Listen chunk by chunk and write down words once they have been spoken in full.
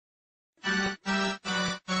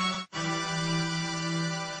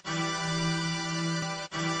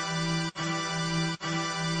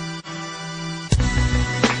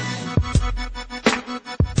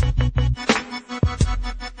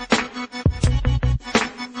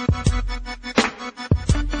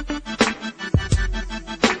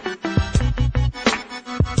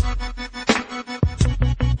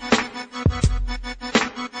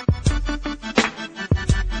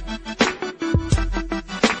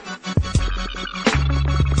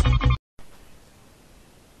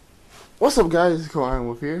What's up, guys? It's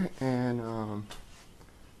CodeIronWolf here, and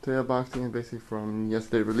today unboxing is basically from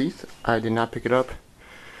yesterday's release. I did not pick it up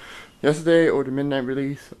yesterday or the midnight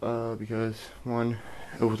release because one,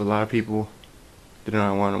 it was a lot of people did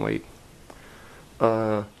not want to wait.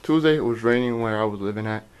 Tuesday it was raining where I was living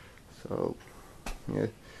at, so yeah.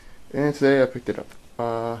 And today I picked it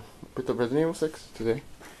up. Picked up Resident Evil 6 today,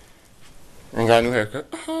 and got a new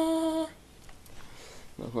haircut. Not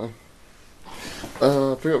fun.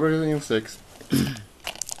 Pick up Resident Evil 6.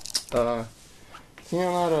 Seeing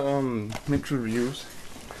a lot of mixed reviews.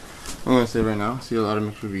 I'm gonna say right now, see a lot of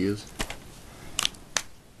mixed reviews.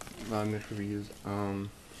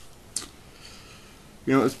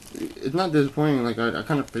 You know, it's not disappointing. Like I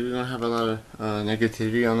kind of figured gonna have a lot of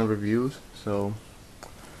negativity on the reviews. So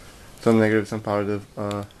some negative, some positive.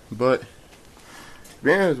 But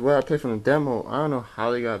being as where I played from the demo, I don't know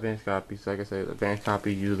how they got advanced copies. Like I said, advanced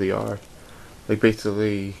copies usually are like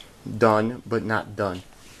basically done, but not done.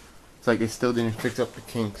 It's like they still didn't fix up the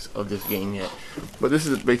kinks of this game yet. But this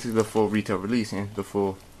is basically the full retail release and the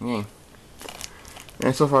full game.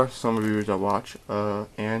 And so far, some reviewers I watch,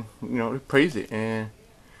 and you know, they praise it, and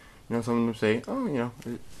you know, some of them say, oh, you know,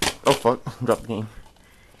 oh fuck, drop the game.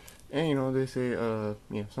 And you know, they say,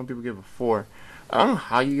 yeah, some people give a 4. I don't know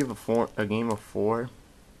how you give a game a 4.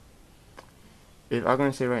 If I'm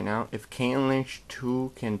gonna say right now, if Kane Lynch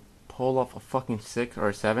 2 can pull off a fucking 6 or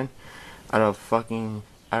a 7 out of fucking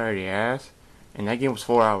out of the ass, and that game was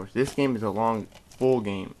 4 hours. This game is a long, full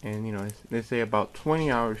game, and you know, they say about 20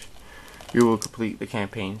 hours you will complete the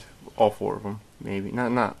campaigns, all 4 of them. Maybe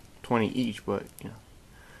not 20 each, but you know,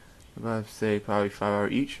 if I'd say probably 5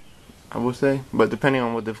 hours each, I would say. But depending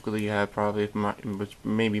on what difficulty you have, probably which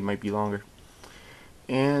maybe might be longer.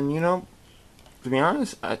 And you know, to be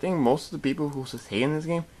honest, I think most of the people who just hate in this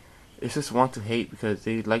game, it's just want to hate because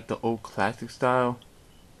they like the old classic style.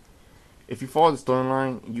 If you follow the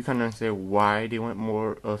storyline, you kind of understand why they went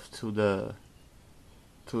more of to the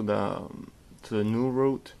new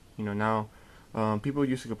route. You know, now people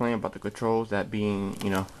used to complain about the controls that being, you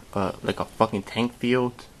know, like a fucking tank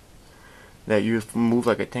field, that you move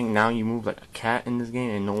like a tank. Now you move like a cat in this game,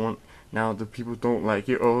 and no one. Now the people don't like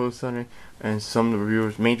it all of a sudden, and some of the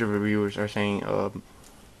reviewers, major reviewers, are saying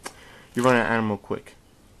you run an animal quick.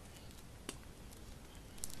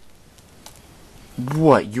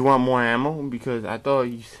 What, you want more ammo? Because I thought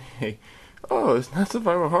you say, oh, it's not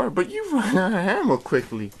survival hard, but you run out of ammo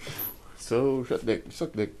quickly. So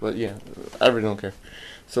suck dick. But yeah, I really don't care.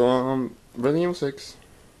 So Resident Evil 6,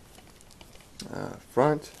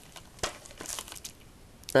 front,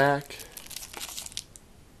 back,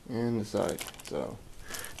 and the side. So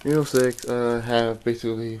Resident Evil 6 have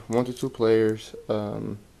basically 1 to 2 players,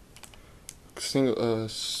 single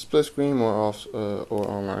split screen or off or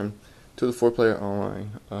online. 2 to 4 player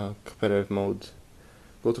online competitive modes.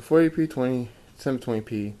 Go to 480p,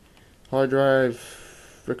 720p. Hard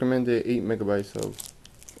drive recommended 8 megabytes, so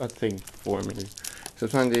I think 4 maybe.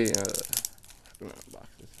 Sometimes they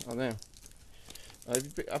boxes. Oh damn! I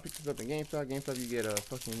picked this up in GameStop. GameStop, you get a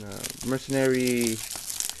fucking mercenary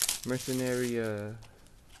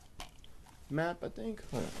map, I think.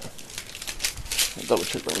 I'll double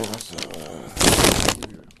check right now. So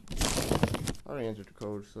I already entered the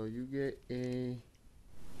code, so you get a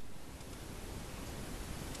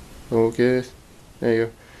focus. There you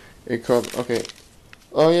go. A cup. Okay.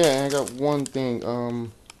 Oh yeah, and I got one thing.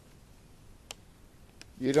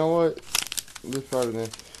 You know what? This probably then.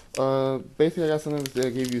 Basically, I got something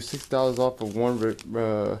that gave you $6 off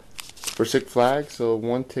for Six Flags. So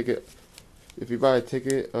 1 ticket. If you buy a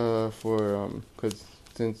ticket, because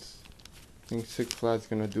since I think Six Flags is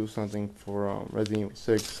gonna do something for Resident Evil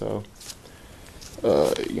 6, so.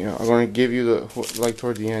 You know, I'm gonna give you the like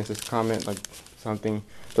towards the end. Just comment like something.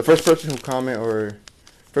 The first person who comment,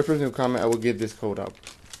 I will give this code out.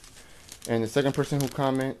 And the second person who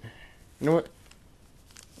comment, you know what?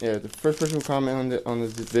 Yeah, the first person who comment on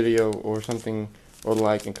this video or something, or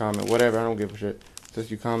like and comment, whatever. I don't give a shit.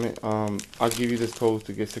 Just you comment. I'll give you this code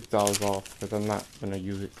to get $6 off because I'm not gonna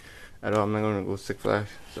use it at all. I'm not gonna go Six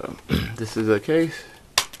Flags. So this is a case.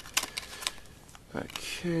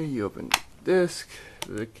 Okay, you open disc,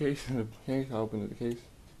 the case, I opened the case.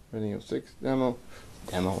 Resident Evil 6 demo,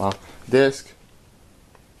 wow, disc.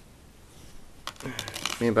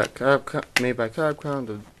 Made by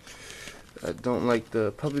Capcom. I don't like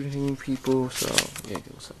the publishing people, so yeah,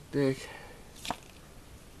 it was like dick.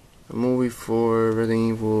 A movie for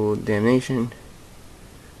Resident Evil Damnation,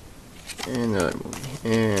 and another movie,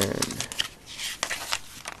 and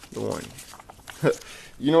the one.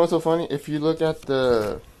 You know what's so funny? If you look at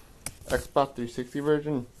the Xbox 360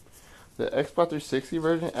 version, The Xbox 360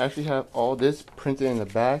 version actually have all this printed in the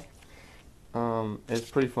back. It's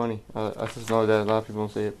pretty funny. I just know that a lot of people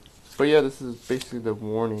don't say it. But yeah, this is basically the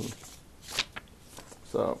warning.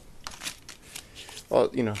 So, well,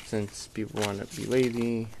 you know, since people want to be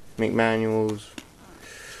lazy, make manuals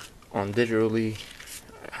on digitally,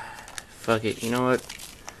 fuck it. You know what?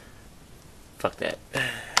 Fuck that.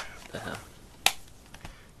 What the hell?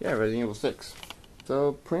 Yeah, Resident Evil 6.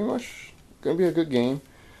 So, pretty much gonna be a good game.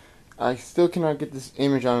 I still cannot get this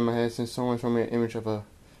image out of my head since someone showed me an image of a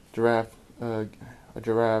giraffe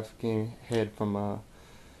getting head from a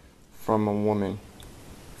woman.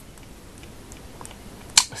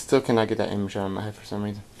 I still cannot get that image out of my head for some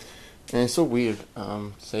reason. And it's so weird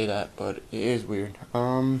to say that, but it is weird.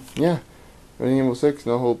 Yeah. Resident Evil 6,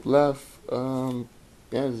 no hope left. Yeah,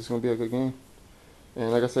 this is gonna be a good game.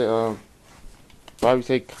 And like I said, probably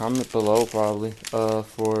say comment below probably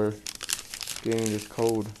for getting this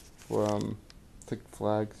code for Six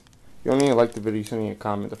Flags. You don't need to like the video, you just need to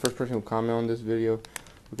comment. The first person who comment on this video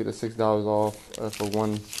will get the $6 off for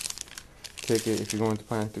one ticket if you're going to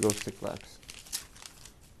plan to go to Six Flags.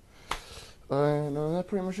 And that's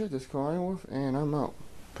pretty much it. This is CodeIronWolf, and I'm out.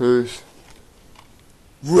 Peace.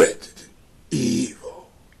 Resident Evil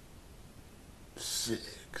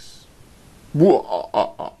 6.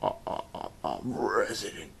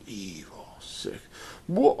 Resident Evil 6.